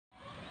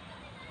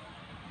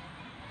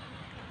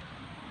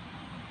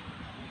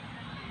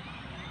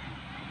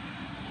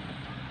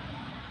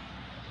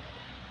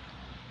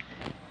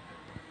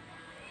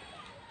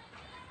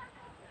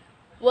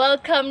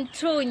Welcome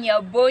to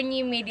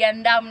Nyabonyi Media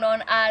and I'm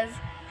known as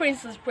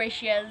Princess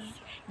Precious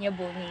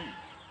Nyabonyi.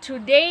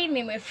 Today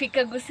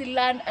nimefika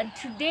Gusiland and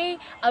today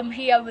I'm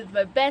here with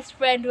my best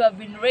friend who I've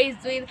been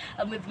raised with.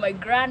 I'm with my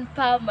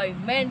grandpa, my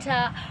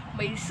mentor,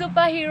 my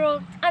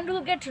superhero, and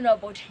we'll get to know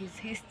about his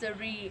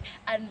history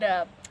and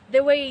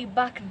the way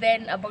back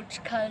then, about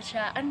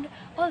culture and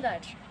all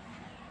that.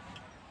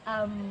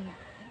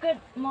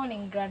 Good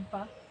morning,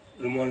 Grandpa.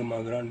 Good morning,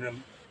 my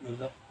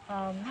grandmother.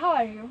 How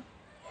are you?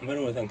 I'm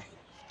very well, thank you.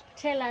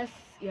 Tell us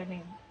your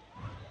name.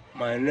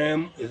 My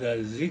name is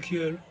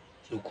Ezekiel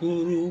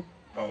Sukuru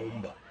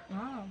Maumba.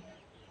 Wow.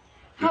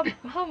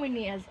 How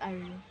many years are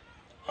you?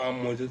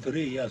 I'm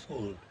 23 years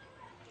old.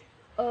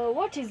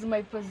 What is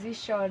my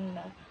position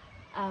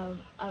in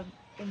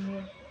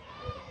here?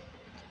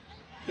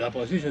 Your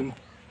position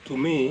to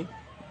me,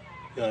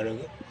 you are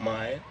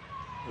my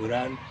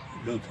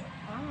granddaughter.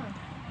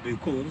 Ah.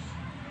 Because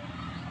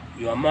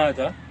your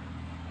mother,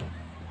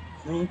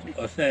 Ruth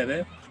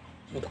Osebe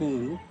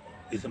Sukuru,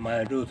 is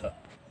my daughter.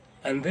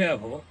 And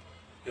therefore,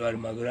 you are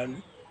my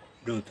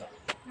granddaughter.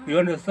 You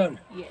understand?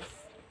 Yes.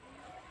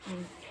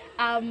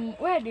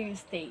 Where do you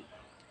stay?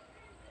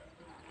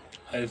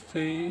 I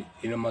stay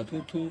in a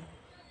Matutu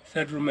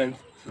settlement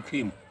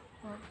scheme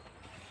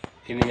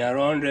in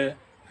Yaronde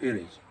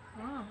village.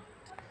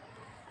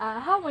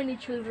 How many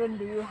children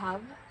do you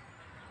have?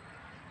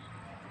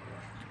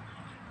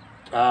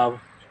 I have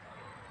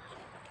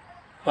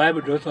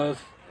 5 daughters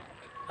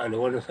and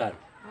 1 son.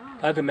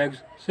 That makes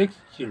 6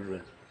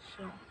 children.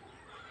 Sure.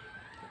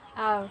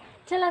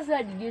 Tell us,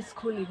 where did you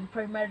school in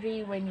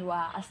primary when you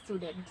were a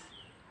student?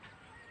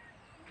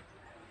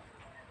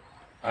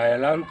 I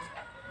learned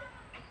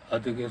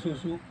at the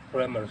Gesusu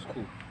Primary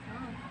School.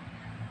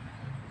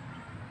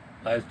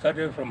 I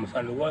started from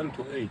Standard 1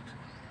 to 8.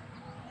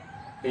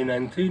 In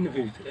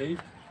 1958,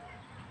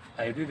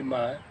 I did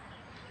my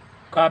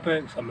CAPE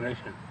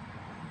examination.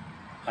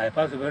 I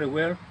passed very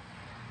well.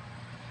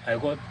 I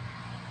got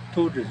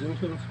 2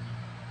 distinctions,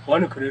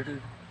 1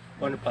 credit,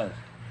 1 pass.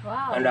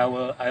 Wow. And I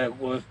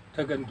was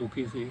taken to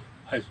KC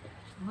High School.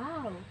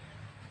 Wow.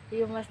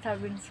 You must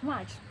have been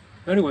smart.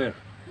 Very well.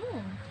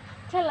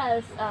 Tell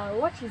us,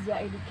 what is your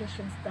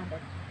education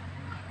standard?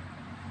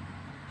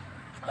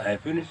 I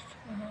finished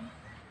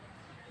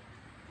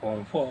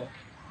Form 4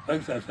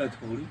 very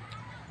successfully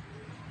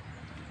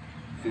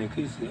in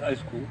KC High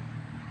School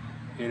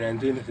in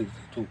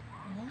 1962.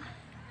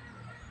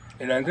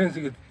 In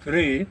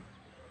 1963,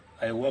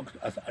 I worked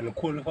as an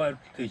unqualified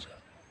teacher.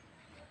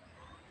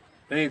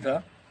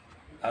 Later,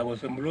 I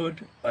was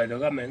employed by the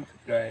government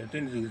in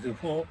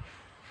 1964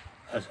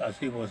 as a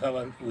civil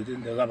servant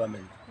within the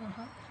government.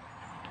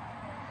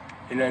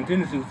 In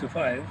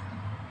 1965,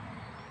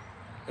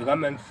 the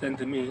government sent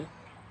me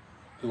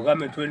to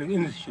Government Training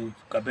Institute,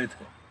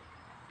 Kabete,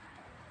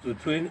 to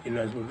train in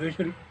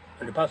administration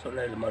and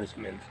personnel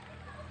management.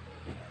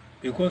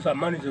 Because I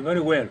managed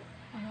very well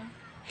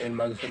in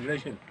my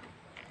examination,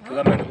 the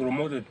government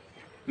promoted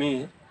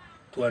me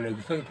to an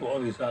executive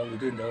officer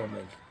within the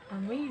government.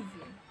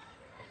 Amazing.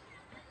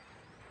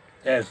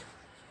 Yes.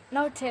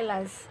 Now tell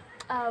us,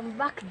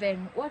 back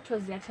then, what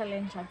was your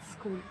talent at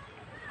school?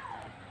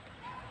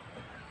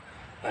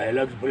 I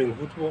liked playing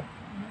football,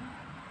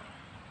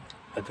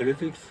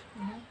 athletics,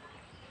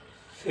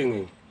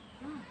 singing,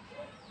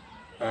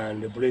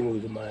 and playing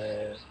with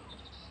my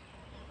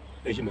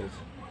regiments.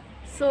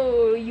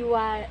 So you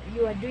are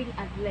doing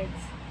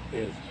athletics.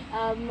 Yes.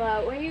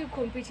 Were you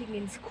competing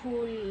in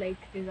school, like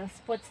there's a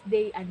sports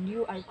day and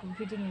you are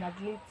competing in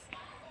athletics?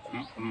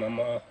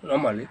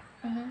 Normally,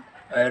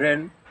 I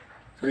ran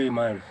 3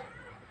 miles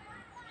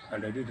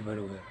and I did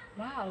very well.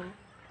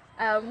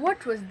 Wow.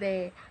 What was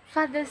the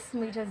farthest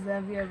meters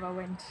have you ever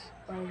went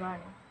while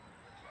running?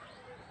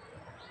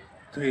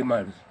 3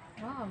 miles.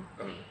 Wow.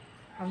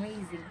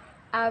 Amazing.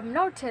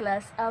 Now tell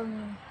us,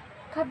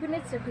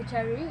 Cabinet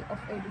Secretary of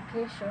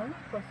Education,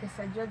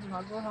 Professor George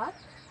Magoha,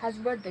 has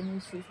brought the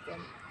new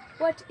system.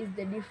 What is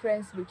the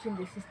difference between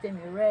the system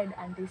you read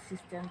and this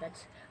system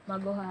that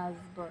Magoha has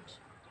brought?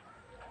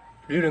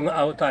 During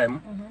our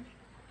time,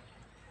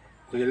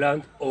 we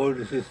learned all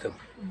the system,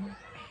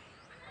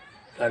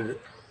 Standard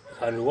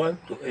 1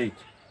 to 8.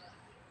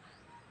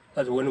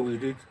 That's when we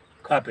did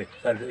CAPE,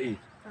 Standard 8,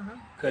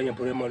 Kenya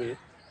Primary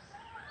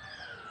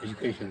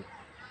Education.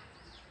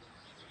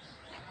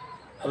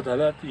 After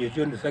that, you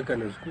joined the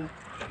secondary school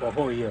for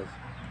 4 years,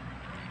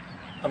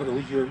 after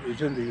which you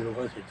joined the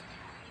university.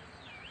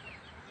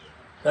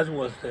 That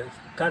was the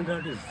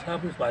standard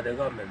established by the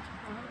government.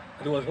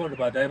 It was followed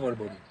by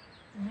everybody.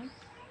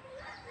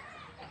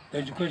 The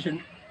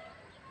education,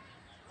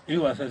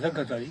 you as a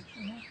secretary,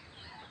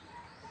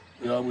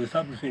 you are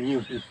establishing a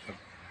new system.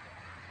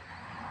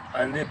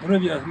 And the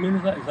previous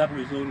minister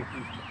established his own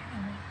system.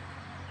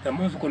 The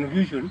most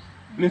confusion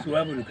means we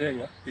have in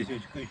Kenya is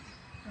education.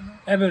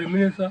 Every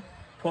minister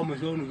forms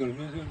his own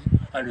confusions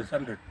and the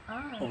standard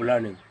of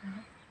learning.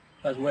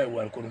 That's why we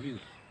are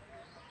confused.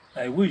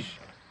 I wish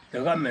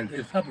the government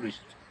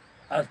established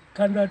a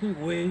standard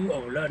way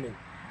of learning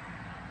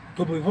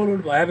to be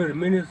followed by every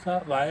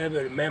minister, by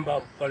every member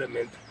of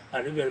parliament,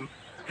 and even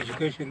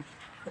education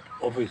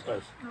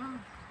officers.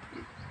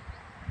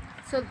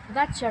 So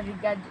that's your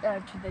regard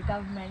to the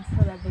government,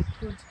 so that they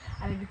put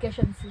an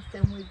education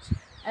system which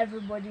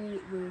everybody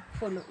will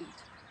follow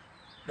it.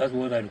 That's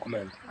what I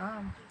recommend.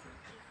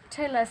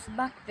 Tell us,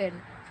 back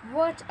then,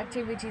 what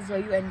activities were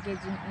you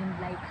engaging in,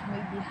 like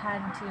maybe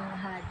hunting,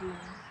 herding?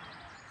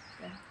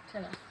 Yeah,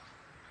 tell us.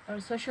 Or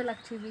social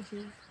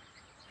activities?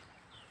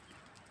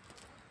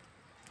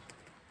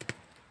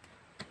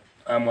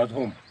 I'm at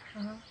home.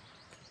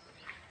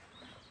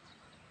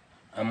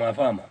 I'm a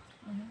farmer.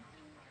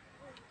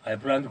 I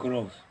plant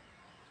crops.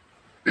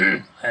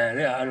 I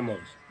rear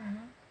animals.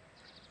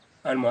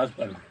 Animal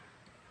husbandry.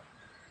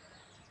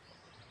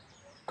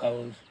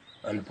 Cows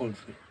and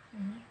poultry.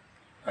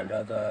 And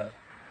other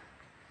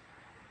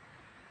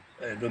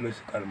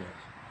domestic animals.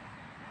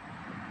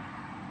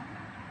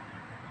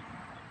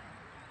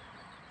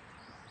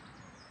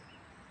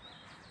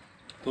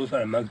 Those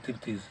are my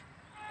activities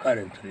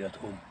currently at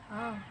home.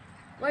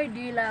 Why do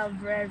you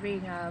love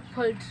rearing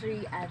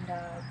poultry and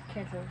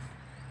cattle?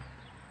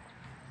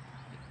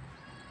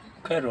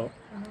 Cattle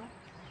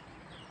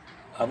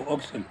have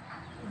oxen,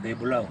 they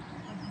belong.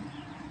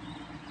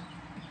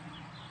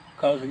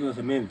 Cows give us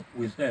milk,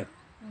 we sell.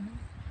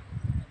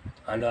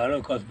 And I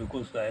love cows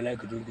because I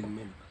like drinking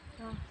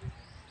milk.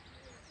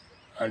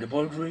 And the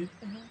poultry,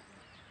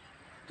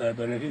 they're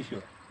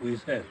beneficial, we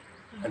sell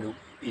and we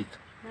eat.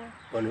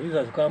 When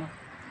visitors come,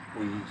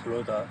 we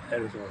slaughter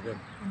hens for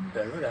them.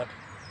 They're very happy.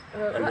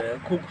 And the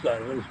cooks are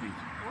very sweet.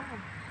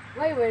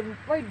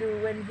 Why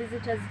do when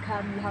visitors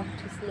come you have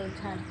to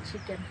slaughter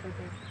chicken for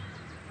them?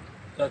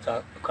 That's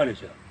our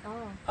culture.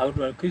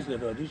 Outdoor Christian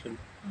tradition.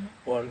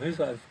 When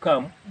visitors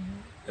come,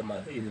 they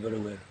must eat very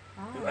well.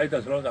 You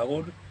either slaughter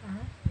goat,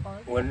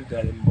 when they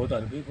are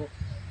important people,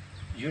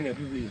 junior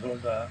people is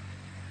slaughter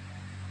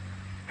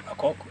a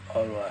cock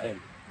or a hen.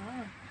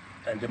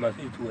 And they must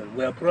eat well.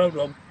 We are proud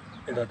of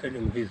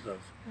entertaining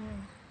visitors.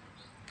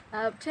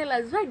 Tell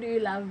us, why do you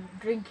love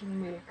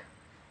drinking milk?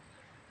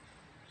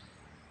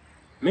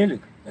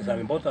 Milk is an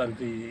important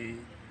food.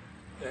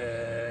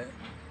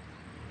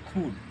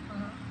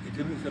 It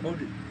builds the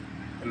body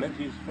and makes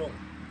you strong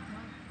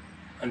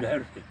and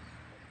healthy.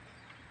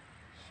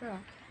 Sure.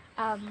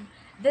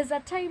 There's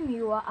a time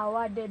you were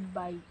awarded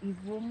by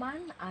Eve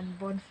Woman and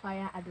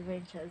Bonfire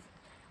Adventures.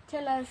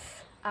 Tell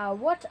us,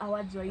 what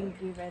awards were you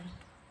given?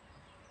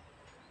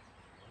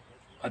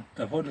 At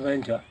the Fort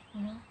Venture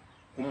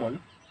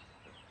Woman,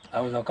 I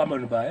was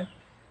accompanied by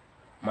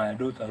my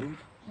daughter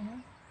Ruth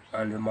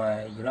and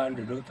my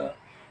granddaughter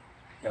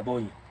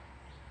Yabonyi.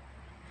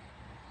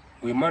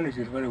 We managed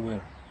it very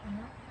well.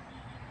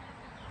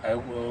 I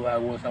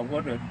was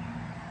awarded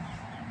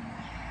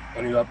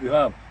on your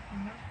behalf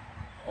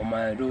of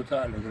my daughter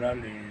and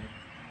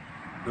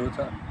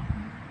granddaughter.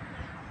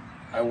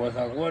 I was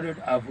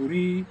awarded a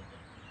free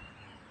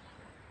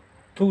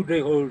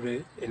 2-day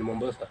holiday in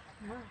Mombasa.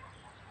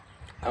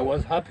 I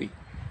was happy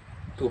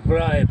to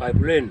fly by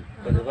plane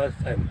for the first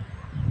time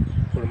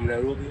from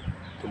Nairobi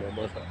to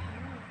Mombasa.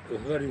 It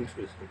was very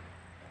interesting.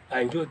 I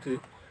enjoyed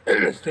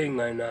staying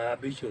in a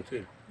beach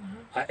hotel.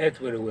 I ate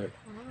very well.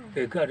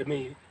 They got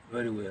me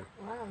very well.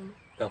 Wow.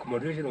 The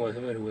accommodation was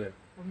very well.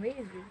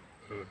 Amazing.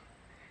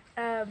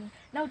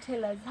 Now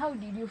tell us, how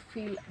did you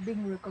feel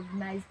being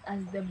recognized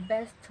as the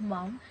best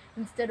mom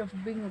instead of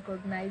being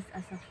recognized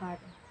as a father?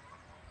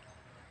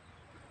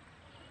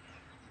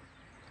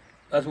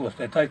 That was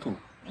the title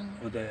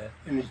of the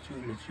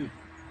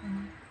institution.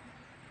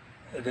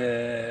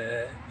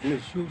 The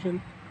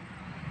institution,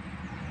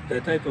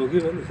 the title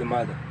given is the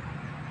mother.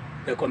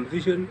 The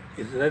competition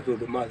is the title of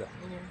the mother.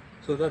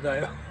 So that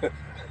I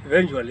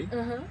eventually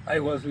I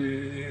was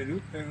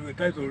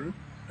titled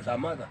as a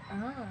mother.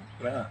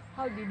 Yeah.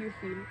 How did you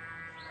feel?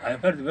 I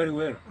felt very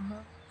well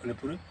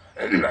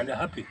and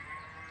happy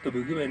to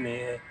be given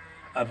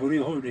a free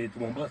holiday to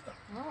Mombasa.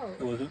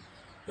 It was,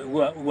 we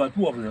were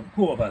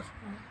two of us,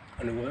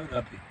 and we were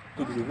very happy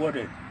to be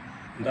rewarded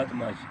in that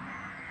much.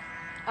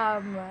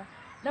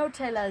 Now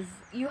tell us,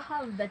 you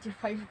have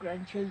 35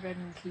 grandchildren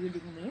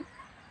including me.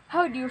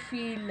 How do you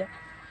feel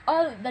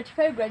all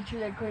 35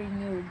 grandchildren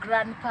calling you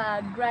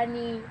grandpa,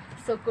 granny,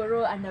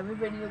 Sokoro, and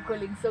even you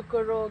calling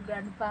Sokoro,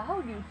 grandpa?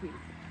 How do you feel?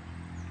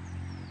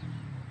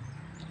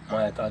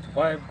 My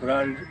 35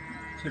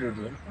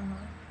 grandchildren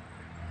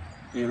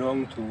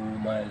belong to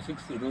my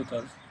 60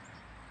 daughters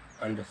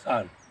and a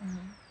son.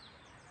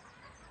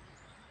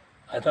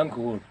 I thank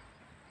God.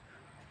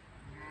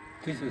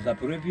 This is a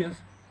previous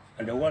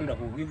and a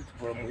wonderful gift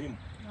from Him.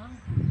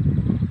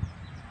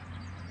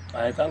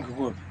 I thank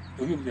God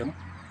to give them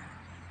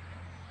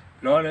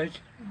knowledge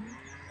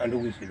and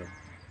wisdom.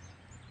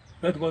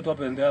 Let God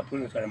open their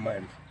brains and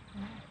minds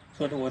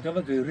so that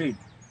whatever they read,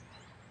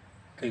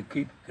 they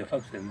keep the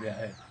facts in their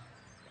head.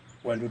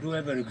 When they do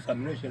every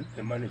examination,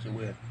 they manage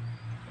well.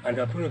 And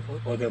I pray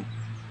for them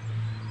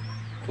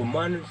to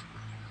manage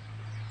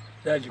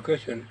their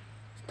education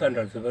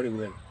standards very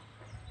well.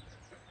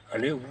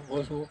 And they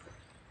also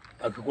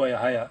acquire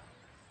higher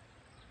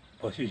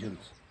positions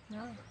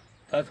Yeah.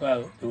 That's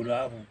why they will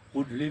have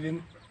good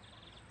living,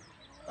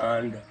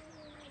 and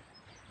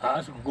I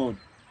ask God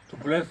to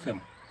bless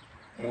them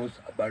most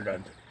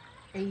abundantly.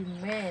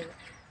 Amen.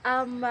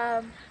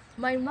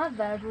 My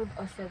mother, Ruth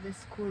Osebe,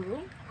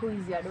 who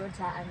is your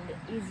daughter and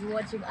is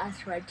watching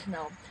us right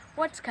now,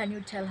 what can you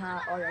tell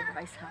her or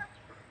advise her?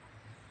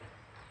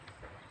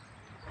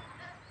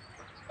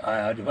 I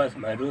advise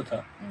my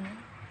daughter, Mm.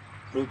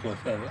 Ruth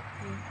Osebe,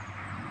 Mm.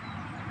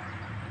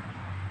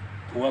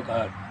 to work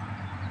hard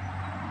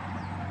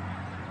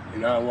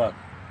in her work,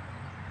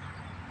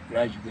 in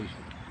her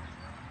education.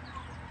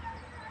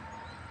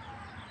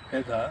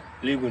 Let her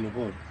live in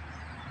God.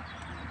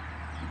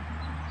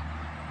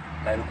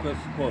 I request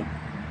God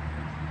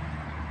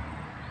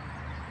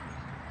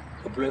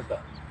to bless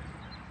her,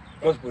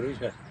 most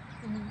precious,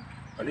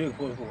 and if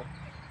possible,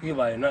 give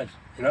her enough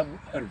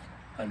health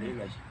and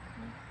energy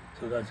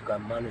so that she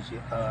can manage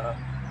her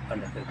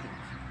undertakings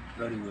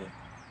very well.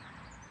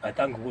 I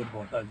thank God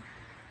for such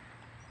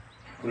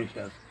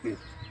precious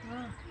gift.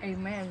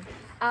 Amen.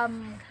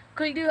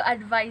 Could you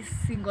advise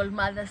single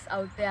mothers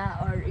out there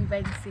or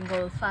even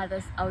single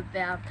fathers out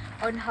there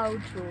on how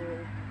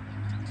to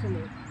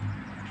live?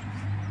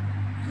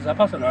 It's a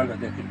personal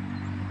undertaking.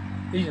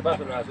 Each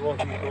person has his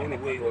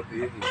own way of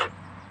behaving.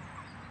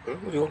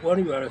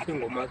 When you are a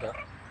single mother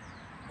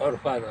or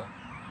father,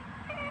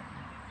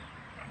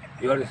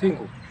 you are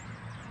single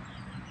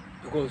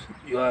because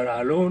you are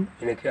alone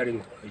in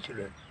caring for your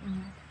children.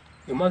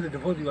 You must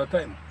devote your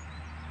time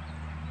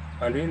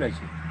and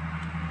energy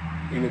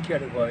in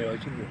caring for your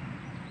children.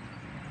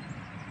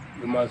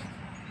 You must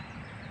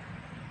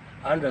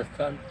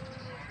understand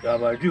you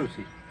have a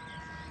duty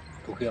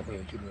to care for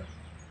your children.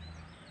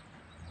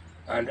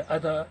 And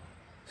other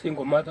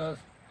single mothers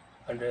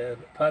and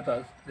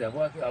fathers, they have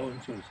their own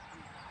choice.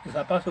 It's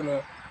a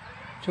personal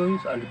choice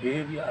and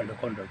behavior and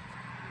conduct.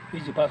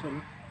 Each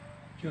person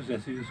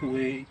chooses his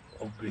way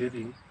of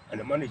behaving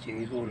and managing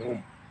his own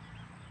home.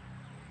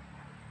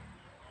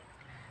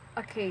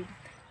 Okay.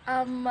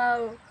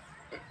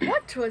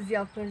 What was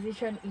your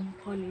position in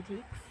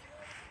politics?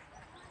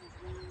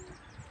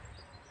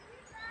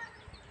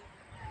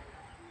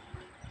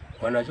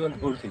 When I joined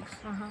politics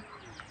Uh-huh.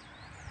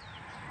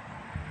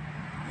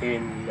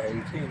 in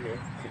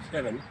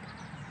 1987,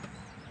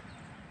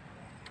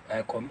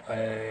 I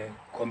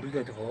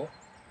competed for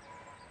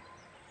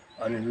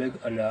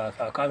and as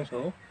a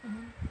council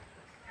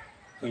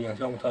to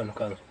Nyansong Town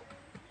Council.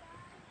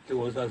 It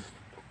was a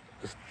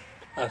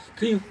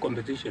stiff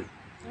competition,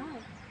 Oh.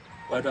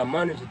 but I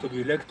managed to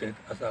be elected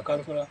as a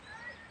councillor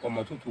for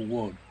Matutu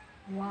Ward,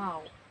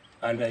 Wow.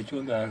 and I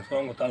joined the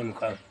Nyansong Town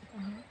Council,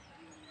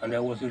 and I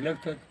was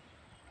elected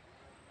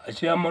as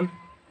chairman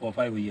for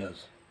 5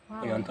 years.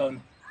 Wow. In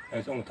Nyansong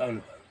Town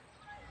Council.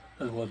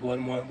 That was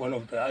one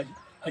of the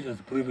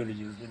highest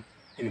privileges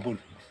in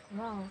politics.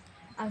 Wow.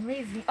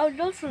 Amazing. I would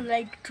also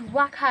like to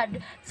work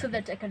hard so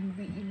that I can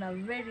be in a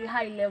very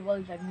high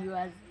level than you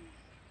as.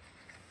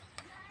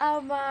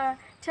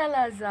 Tell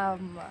us,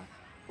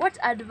 what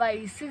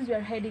advice, since we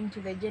are heading to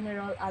the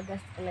general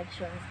August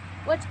elections,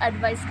 what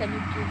advice can you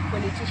give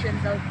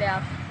politicians out there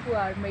who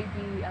are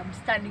maybe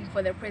standing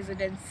for the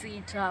president's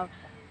seat,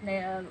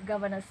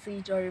 governor's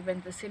seat, or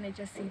even the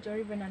senator seat, or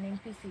even an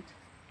MP seat?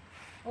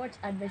 What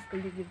advice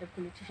could you give the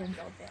politicians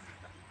out there?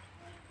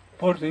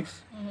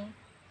 Politics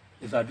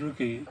is a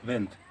tricky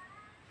event.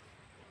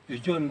 You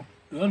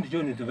want to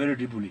join it very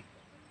deeply.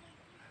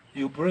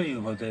 You pray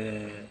for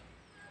the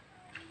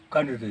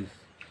candidates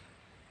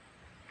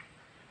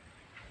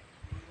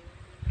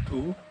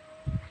to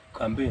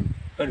campaign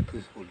very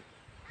peacefully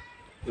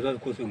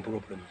without causing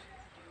problems.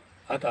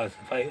 Others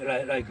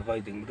like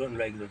fighting, we don't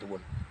like that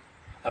one.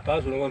 A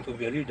person who wants to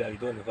be a leader, you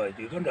don't fight,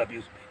 you don't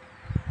abuse people.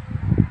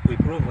 We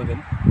pray for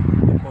them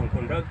to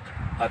conduct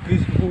a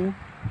peaceful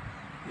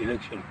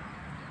election,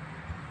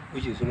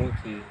 which is not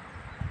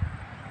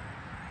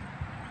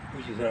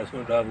does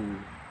not have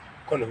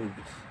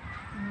conflicts.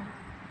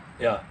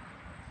 Yeah.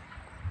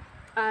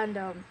 And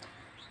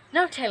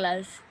now tell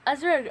us,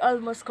 as we're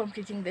almost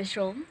completing the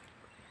show,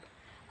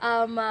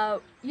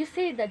 you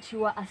say that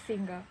you are a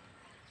singer.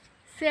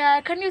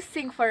 So, can you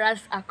sing for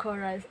us a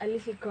chorus, a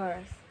little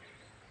chorus?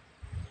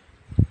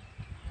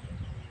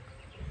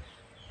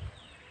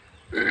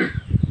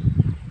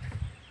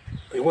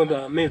 You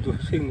want me to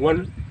sing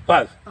one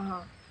verse?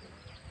 Uh-huh.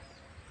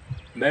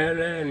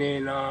 Mbele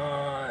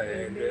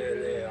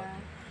ninaendelea,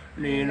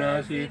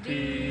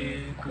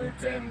 ninazidi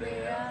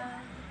kutembea,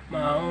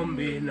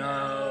 maombi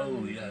na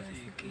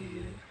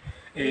uyasikie,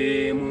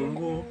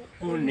 Mungu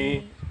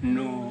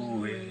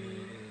uninue.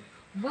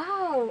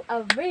 Wow,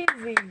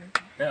 amazing.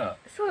 Yeah.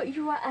 So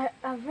you are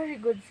a very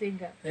good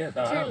singer. Yes,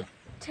 I am.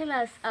 Tell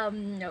us,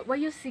 were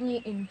you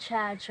singing in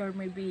church or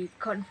maybe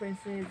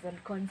conferences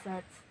and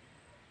concerts?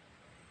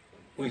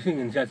 We sing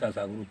in church as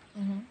a group.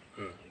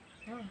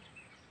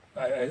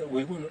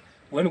 Oh.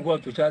 When we go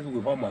to church,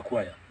 we form a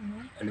choir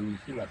and we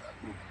sing as a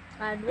group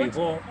And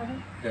before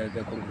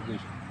the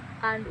congregation.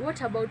 And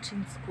what about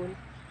in school?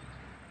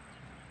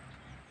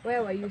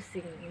 Where were you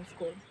singing in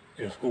school?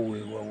 In school,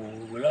 we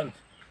learned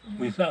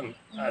We sang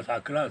as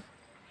a class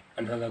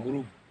and as a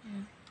group.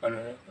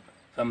 And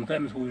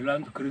sometimes we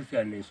learned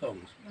Christian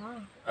songs.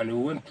 Wow. And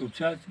we went to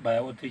church by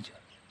our teacher,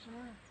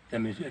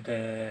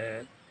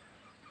 the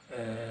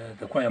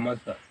choir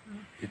master.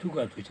 He took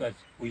us to church.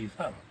 We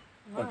sang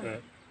for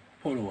the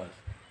followers.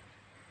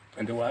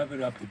 And they were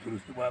very happy to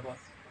receive our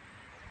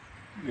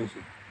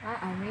music.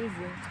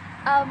 Amazing.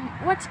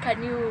 What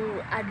can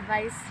you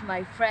advise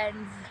my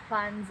friends,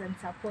 fans, and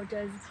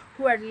supporters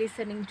who are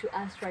listening to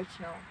us right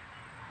now?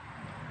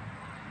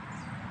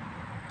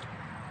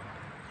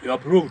 You are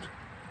proved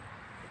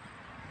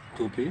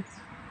to be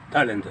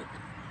talented.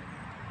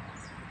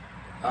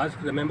 Ask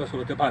the members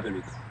of the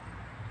public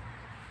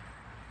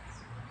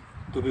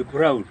to be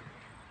proud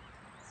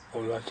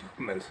of your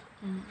achievements.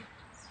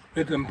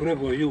 Let them pray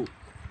for you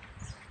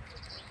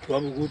to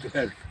have good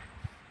health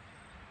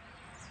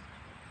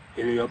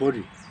in your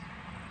body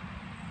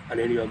and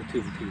in your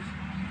activities.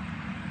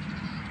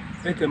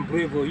 Let them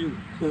pray for you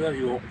so that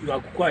you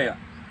acquire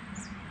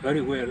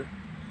very well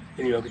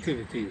in your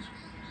activities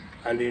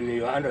and in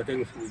your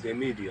undertakings with the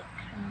media.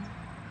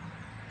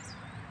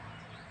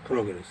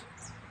 Progress.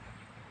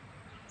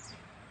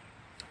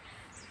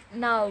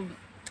 Now,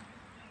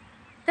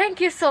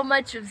 thank you so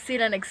much. We've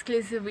seen an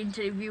exclusive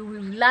interview.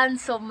 We've learned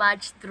so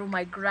much through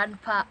my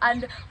grandpa,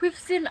 and we've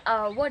seen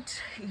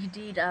what he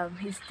did,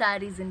 his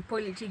studies in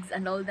politics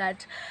and all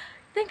that.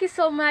 Thank you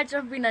so much.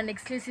 I've been an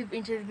exclusive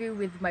interview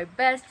with my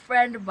best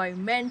friend, my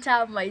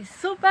mentor, my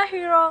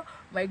superhero,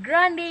 my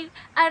granddie,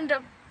 and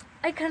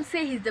I can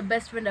say he's the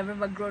best friend I've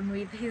ever grown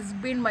with. He's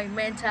been my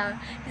mentor.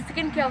 He's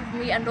taken care of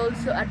me and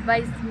also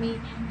advised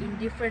me in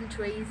different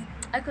ways.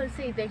 I can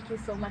say thank you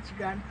so much,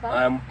 Grandpa.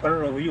 I'm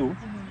proud of you,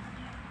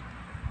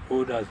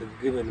 who has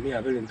given me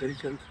a very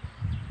intelligent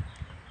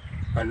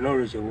and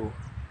knowledgeable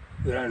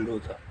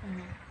granddaughter.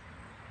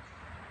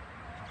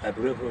 I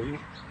pray for you.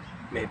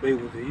 May be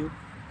with you.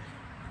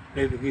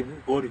 Let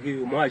God give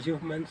you more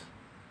achievements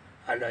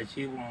and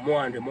achieve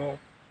more and more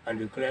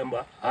and climb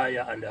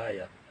higher and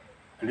higher.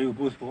 And if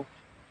possible,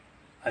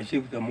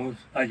 achieve the most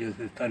highest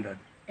standard.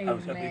 Amen.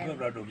 I shall be very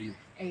proud of you.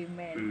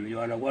 Amen. You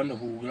are a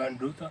wonderful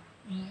granddaughter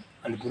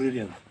and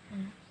brilliant.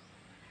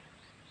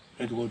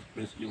 Let God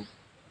bless you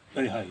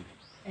very highly.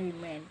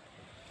 Amen.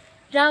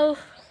 Now,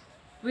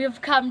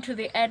 we've come to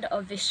the end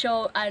of the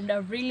show, and I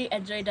really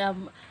enjoyed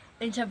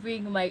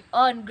interviewing my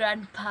own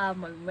grandpa,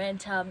 my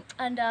mentor,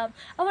 and I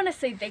want to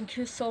say thank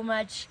you so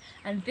much.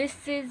 And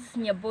this is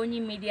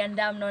Nyabonyi Media, and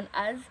I'm known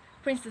as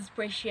Princess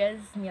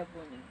Precious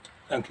Nyabonyi.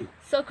 Thank you.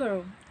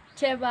 Sokoro,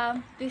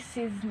 Cheba, this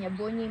is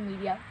Nyabonyi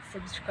Media.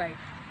 Subscribe.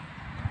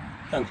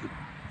 Thank you.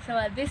 So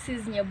this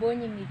is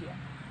Nyabonyi Media.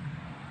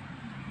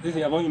 This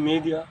is Nyabonyi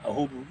Media. I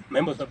hope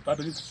members of the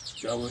public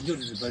you have enjoyed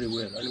it very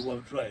well and you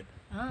have tried.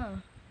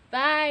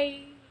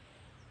 Bye.